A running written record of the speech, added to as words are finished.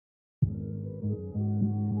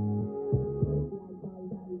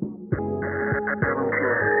Cypher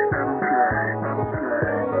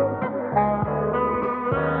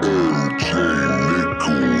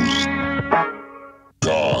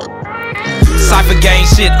gang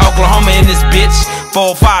shit, Oklahoma in this bitch.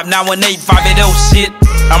 405, 918, 580 shit.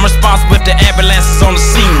 I'm responsible if the ambulance is on the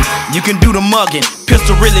scene. You can do the mugging,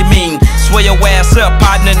 pistol really mean. Swear your ass up,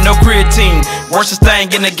 partner, no creatine. Worstest thing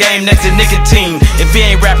in the game next to nicotine. If he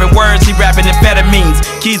ain't rapping words, he rapping amphetamines.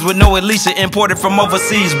 Keys with no Alicia, imported from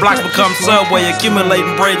overseas. Blocks become Subway,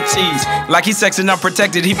 accumulating bread and cheese. Like he's sexing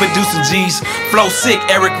unprotected, he producing G's. Flow sick,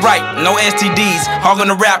 Eric Wright, no STDs. Hogging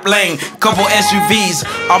the rap lane, couple SUVs.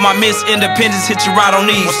 All my Miss Independence hit you right on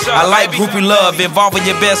these. I like groupie love, involving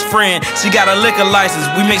your best friend. She got a liquor license,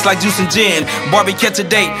 we mix like juice and gin. Barbie catch a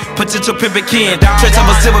date, potential pimpin' kin. Trace of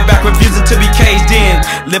a silverback, refusing to be caged in.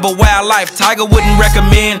 Live a wild life, Tiger wouldn't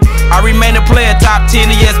recommend. I remain a player, top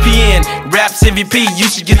 10 ESPN. Raps MVP, you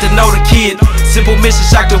should get to know the kid. Simple mission,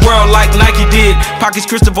 shock the world like Nike did. Pockets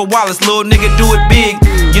Christopher Wallace, little nigga do it big.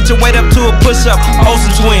 Get your weight up to a push-up,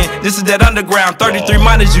 Olsen twin. This is that underground, 33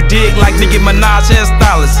 minors you dig. Like Nicki Minaj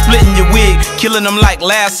hairstylist, splitting your wig. Killing them like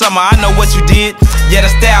last summer, I know what you did. Yeah,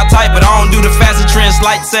 the style type, but I don't do the fashion trends.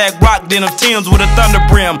 Like sag rock, denim Timbs with a thunder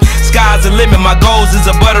brim. Sky's the limit, my goals is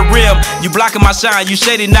a butter rim. You blocking my shine, you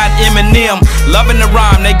shady, not Eminem. Loving the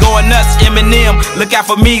rhyme, they going nuts, Eminem. Look out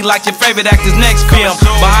for me like your favorite actor's next film.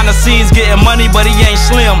 Behind the scenes getting money, but he ain't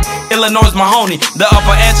slim. Noiz Mahonie, the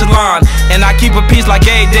upper echelon. And I keep a peace like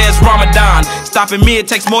Dez Ramadan. Stopping me, it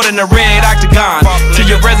takes more than a red octagon. To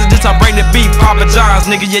your residence, I bring the beef, Papa John's.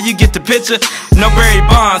 Nigga, yeah, you get the picture. No Barry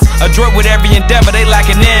Bonds. Adroit with every endeavor, they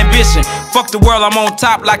lacking ambition. Fuck the world, I'm on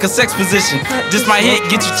top like a sex position. This my hit,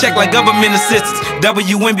 get you checked like government assistance.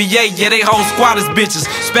 WNBA, yeah, they whole squad is bitches.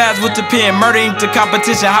 Spaz with the pen, murdering to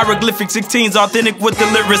competition. Hieroglyphic 16's authentic with the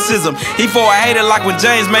lyricism. He for a hater like when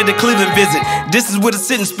James made the Cleveland visit. This is with a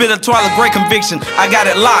sit and spit a twirl of great conviction. I got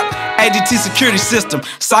it locked, ADT security system,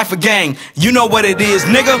 Cypher gang, you know what it is,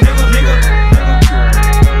 nigga.